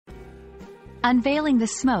Unveiling the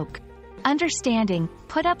smoke. Understanding,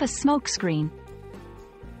 put up a smokescreen.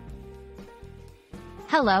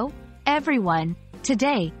 Hello, everyone.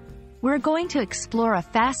 Today, we're going to explore a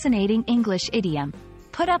fascinating English idiom,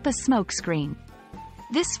 put up a smokescreen.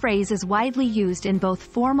 This phrase is widely used in both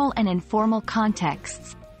formal and informal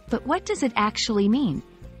contexts, but what does it actually mean?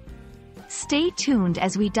 Stay tuned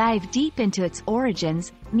as we dive deep into its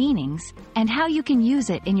origins, meanings, and how you can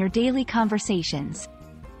use it in your daily conversations.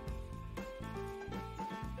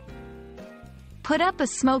 Put up a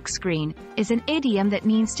smokescreen is an idiom that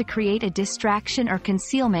means to create a distraction or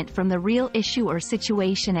concealment from the real issue or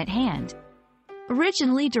situation at hand.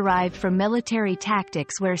 Originally derived from military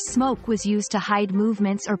tactics where smoke was used to hide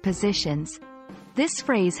movements or positions, this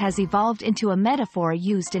phrase has evolved into a metaphor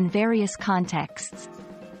used in various contexts.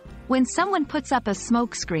 When someone puts up a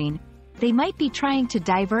smokescreen, they might be trying to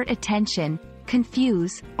divert attention,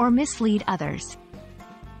 confuse, or mislead others.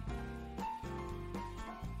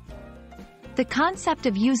 The concept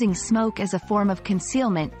of using smoke as a form of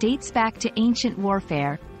concealment dates back to ancient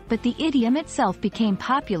warfare, but the idiom itself became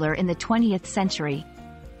popular in the 20th century.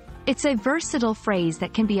 It's a versatile phrase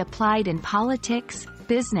that can be applied in politics,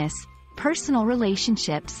 business, personal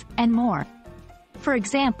relationships, and more. For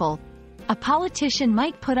example, a politician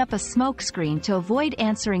might put up a smokescreen to avoid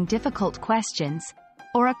answering difficult questions,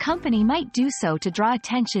 or a company might do so to draw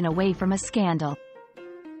attention away from a scandal.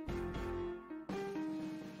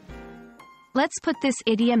 Let's put this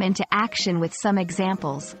idiom into action with some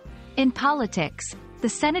examples. In politics, the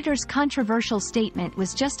senator's controversial statement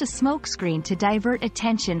was just a smokescreen to divert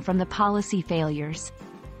attention from the policy failures.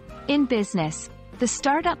 In business, the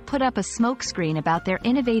startup put up a smokescreen about their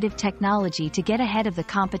innovative technology to get ahead of the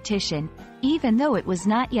competition, even though it was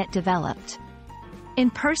not yet developed. In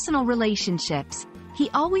personal relationships, he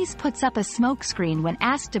always puts up a smokescreen when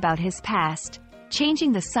asked about his past,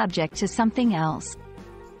 changing the subject to something else.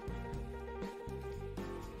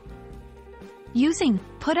 Using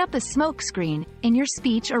 "put up a smokescreen" in your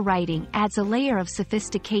speech or writing adds a layer of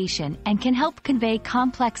sophistication and can help convey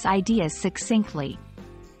complex ideas succinctly.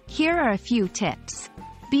 Here are a few tips.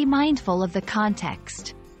 Be mindful of the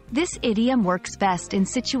context. This idiom works best in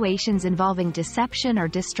situations involving deception or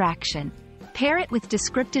distraction. Pair it with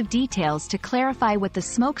descriptive details to clarify what the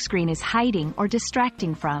smokescreen is hiding or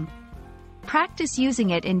distracting from. Practice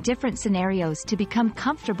using it in different scenarios to become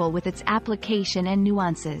comfortable with its application and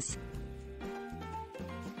nuances.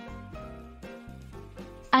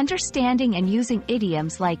 Understanding and using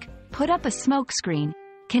idioms like "put up a smokescreen"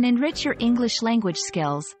 can enrich your English language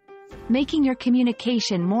skills, making your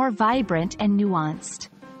communication more vibrant and nuanced.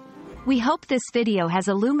 We hope this video has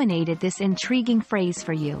illuminated this intriguing phrase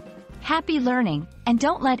for you. Happy learning, and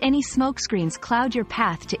don't let any smokescreens cloud your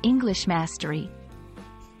path to English mastery.